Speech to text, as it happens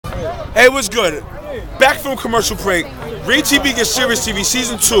Hey, what's good? Back from commercial break. ReemTV Get Serious TV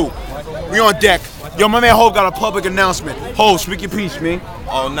Season 2. We on deck. Yo, my man Ho got a public announcement. Ho, speak your piece, man.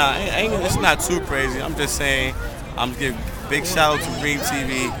 Oh, nah, it's not too crazy. I'm just saying, I'm just giving big shout out to ReemTV,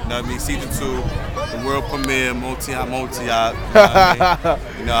 you know what I mean, Season 2, the world premiere, multi-hop. You know what I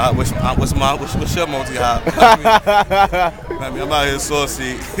mean? You know, what's your multi-hop? You know what I mean? I'm out here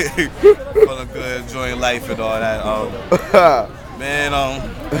saucy, feeling good, enjoying life and all that. Man,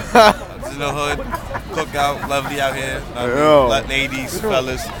 in the hood, cookout, lovely out here. You know what I mean? Ladies,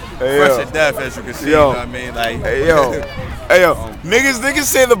 fellas, fresh to death, as you can see. You know what I mean? Like, hey yo, niggas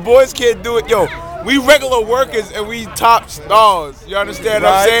say the boys can't do it. Yo, we regular workers and we top stars. You understand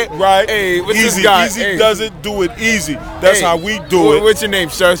what I'm saying? Right. Hey, what's Easy, this guy? Easy doesn't do it easy. That's how we do it. What's your name,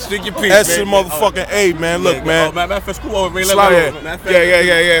 sir? Stick your piece, That's the motherfucking A, man. Look, man. Yeah.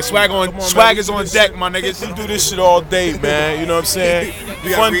 Swag is on deck, my niggas. We do this shit all day, man. You know what I'm saying?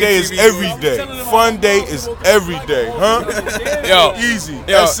 Fun day is every day. Fun day is every day, huh? Yo, easy.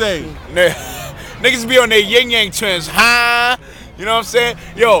 Yo, SA. Niggas be on their yin yang trends, huh? You know what I'm saying?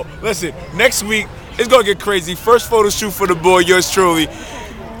 Yo, listen, next week, it's gonna get crazy. First photo shoot for the boy, yours truly.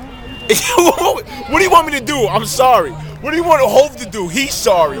 What do you want me to do? I'm sorry. What do you want Hov to do? He's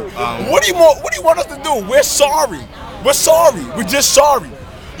sorry. What do you want us to do? We're sorry. We're sorry. We're just sorry.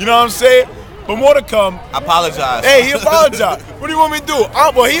 You know what I'm saying? But more to come. I apologize. Hey, he apologized. What do you want me to do?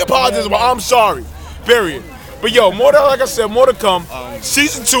 Well, he apologized, but I'm sorry. Period. But yo, like I said, more to come.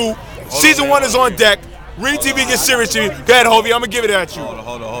 Season 2, Season 1 is on deck. ReemTV Get Serious TV. Go ahead, Hovey. I'm gonna give it at you.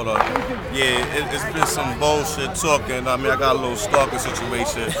 Hold on. Yeah, it's been some bullshit talking. I mean, I got a little stalking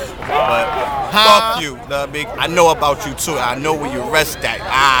situation, but fuck you. I know about you too. I know where you rest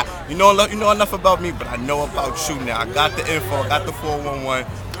at. You know enough about me, but I know about you now. I got the info. I got the 411.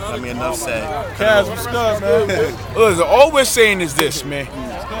 I mean, enough said. Kaz, what's good, man? Listen, all we're saying is this, man.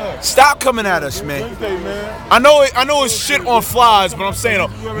 Stop coming at us, man. I know it's shit on flies, but I'm saying,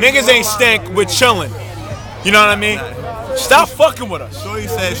 niggas ain't stank. We're chilling. You know what I mean? Stop fucking with us. Shorty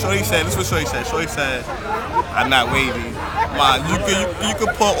said, this is what Shorty said. Shorty said, I'm not wavy. Man, you can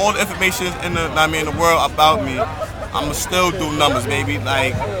put all the information in the world about me. I'ma still do numbers, baby.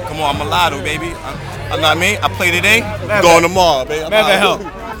 Like, come on, I'm a lotto, baby. You know what I mean? I play today, going tomorrow, baby.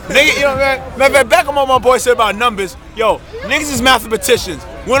 Nigga, you know what I mean? Back on what my boy said about numbers. Yo, niggas is mathematicians.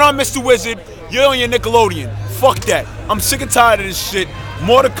 When I'm Mr. Wizard, you're on your Nickelodeon. Fuck that. I'm sick and tired of this shit.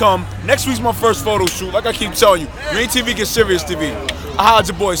 More to come. Next week's my first photo shoot. Like I keep telling you, ReemTV Get Serious TV. I holla at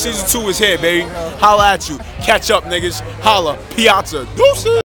your boy. Season 2 is here, baby. Holla at you. Catch up, niggas. Holla. Piazza. Deuces.